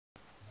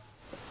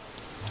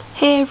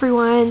Hey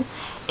everyone,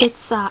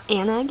 it's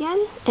Anna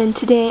again, and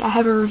today I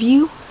have a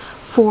review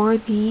for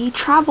the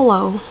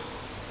Travalo.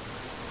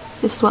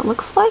 This is what it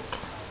looks like.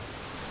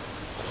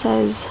 It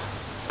says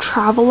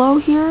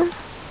Travalo here. I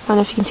don't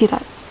know if you can see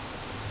that.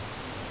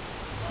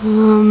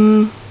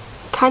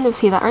 Kind of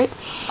see that, right?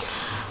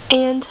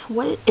 And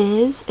what it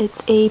is,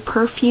 it's a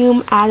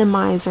perfume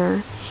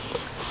atomizer.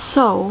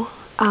 So,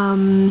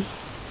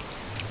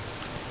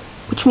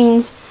 which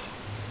means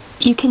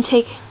you can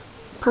take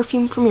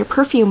perfume from your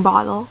perfume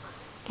bottle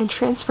and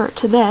transfer it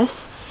to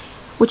this,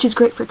 which is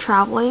great for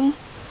traveling,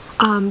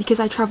 because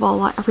I travel a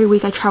lot every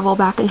week. I travel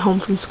back and home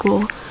from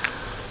school,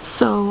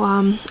 so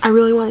I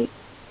really want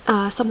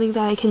something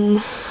that I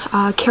can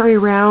carry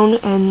around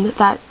and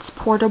that's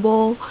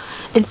portable,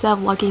 instead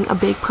of lugging a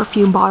big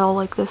perfume bottle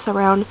like this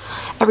around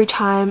every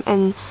time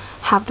and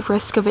have the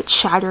risk of it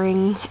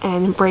shattering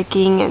and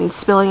breaking and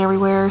spilling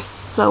everywhere.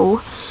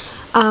 So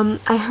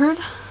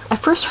I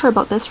first heard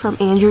about this from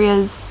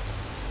Andrea's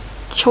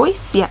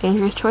Choice. Yeah,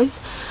 Andrea's Choice.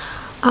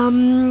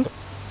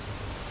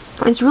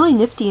 It's really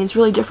nifty and it's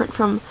really different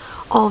from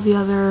all the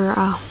other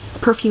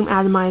perfume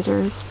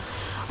atomizers.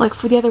 Like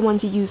for the other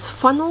ones, you use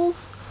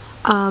funnels,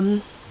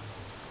 and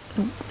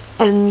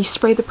you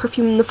spray the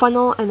perfume in the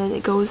funnel and then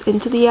it goes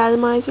into the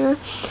atomizer,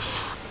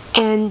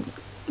 and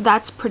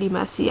that's pretty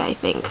messy, I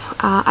think.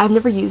 I've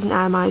never used an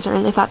atomizer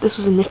and I thought this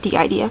was a nifty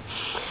idea.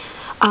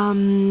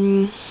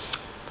 I'm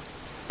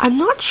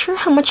not sure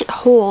how much it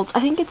holds. I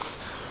think it's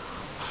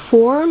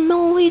 4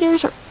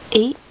 milliliters or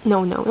 8?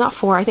 No, not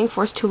 4. I think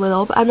 4 is too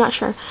little, but I'm not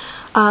sure.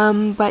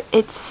 But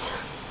it's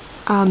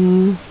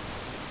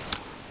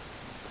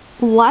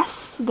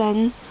less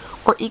than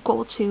or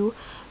equal to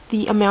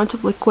the amount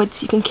of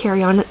liquids you can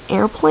carry on an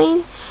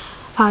airplane.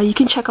 You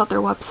can check out their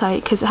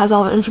website because it has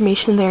all the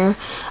information there.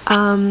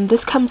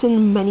 This comes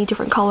in many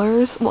different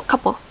colors. Well, a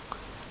couple.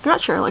 I'm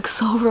not sure, like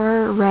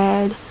silver,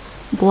 red,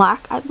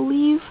 black, I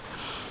believe.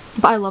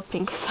 But I love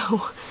pink,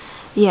 so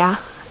yeah.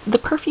 The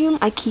perfume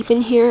I keep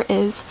in here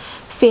is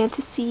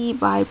Fantasy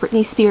by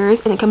Britney Spears,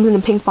 and it comes in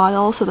a pink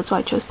bottle, so that's why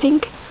I chose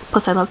pink.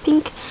 Plus I love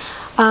pink.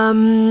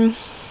 And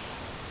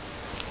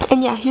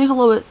yeah, here's a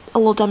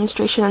little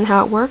demonstration on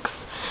how it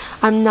works.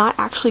 I'm not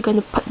actually going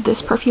to put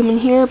this perfume in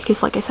here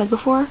because, like I said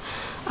before,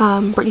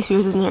 Britney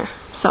Spears is in here.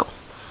 So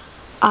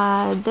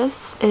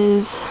this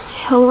is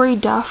Hilary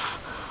Duff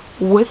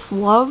With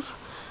Love,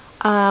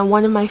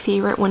 one of my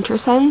favorite winter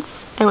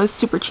scents, and it was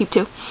super cheap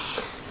too.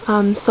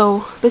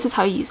 So this is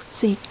how you use it.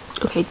 So you,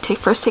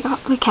 first take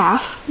off the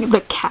cap,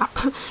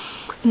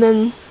 and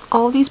then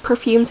all of these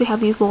perfumes, they have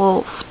these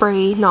little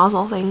spray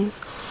nozzle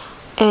things,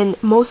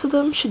 and most of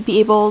them you should be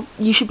able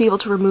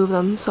to remove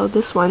them. So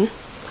this one,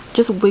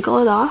 just wiggle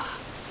it off,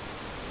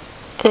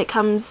 and it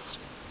comes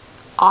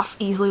off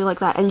easily like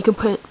that, and you can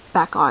put it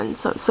back on.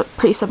 So it's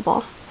pretty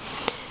simple.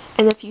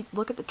 And if you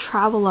look at the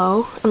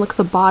Travalo and look at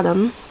the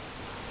bottom,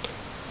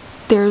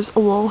 there's a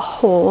little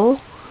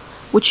hole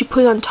which you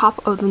put on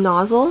top of the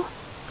nozzle,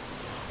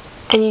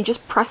 and you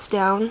just press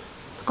down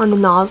on the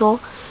nozzle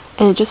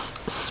and it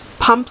just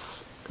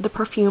pumps the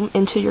perfume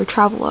into your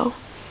Travalo.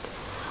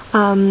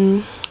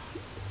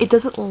 It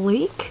doesn't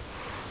leak,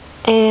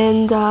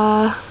 and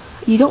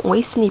you don't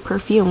waste any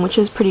perfume, which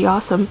is pretty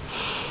awesome.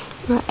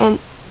 And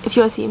if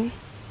you want to see,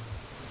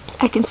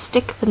 I can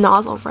stick the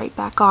nozzle right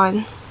back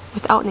on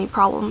without any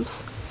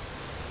problems.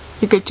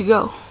 You're good to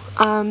go.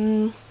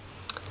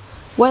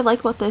 What I like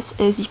about this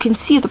is you can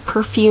see the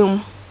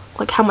perfume,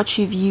 like how much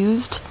you've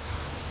used,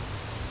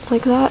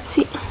 like that,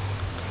 see?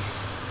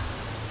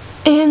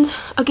 And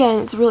again,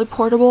 it's really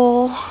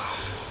portable.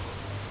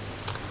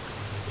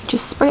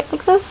 Just spray it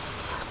like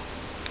this.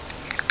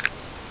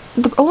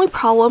 The only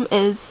problem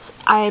is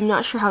I'm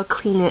not sure how to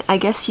clean it. I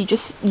guess you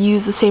just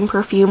use the same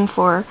perfume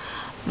for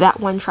that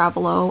one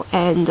Travalo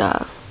and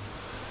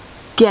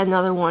get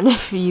another one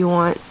if you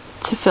want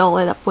to fill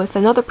it up with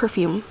another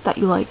perfume that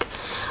you like.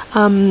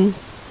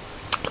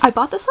 I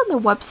bought this on their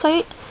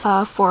website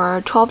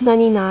for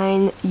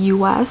 $12.99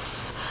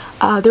 US.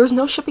 There was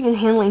no shipping and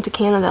handling to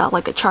Canada,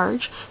 like a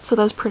charge, so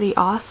that was pretty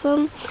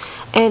awesome.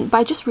 But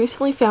I just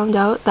recently found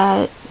out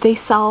that they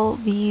sell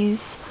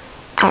these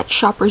at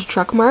Shopper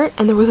Drug Mart,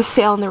 and there was a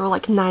sale and they were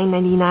like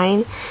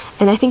 $9.99,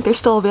 and I think they're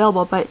still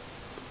available, but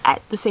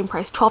at the same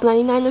price,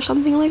 $12.99 or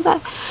something like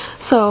that.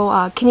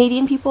 So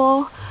Canadian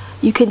people,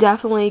 you can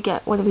definitely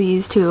get one of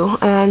these too,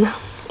 and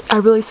I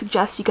really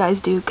suggest you guys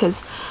do,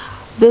 because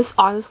this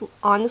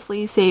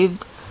honestly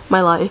saved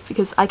my life,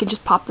 because I can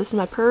just pop this in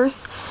my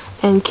purse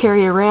and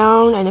carry it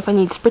around, and if I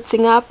need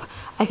spritzing up,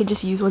 I can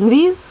just use one of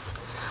these.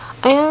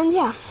 And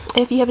yeah,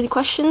 if you have any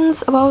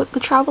questions about the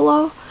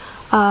Travalo,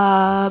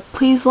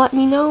 please let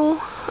me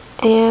know,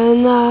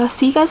 and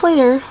see you guys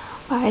later.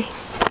 Bye.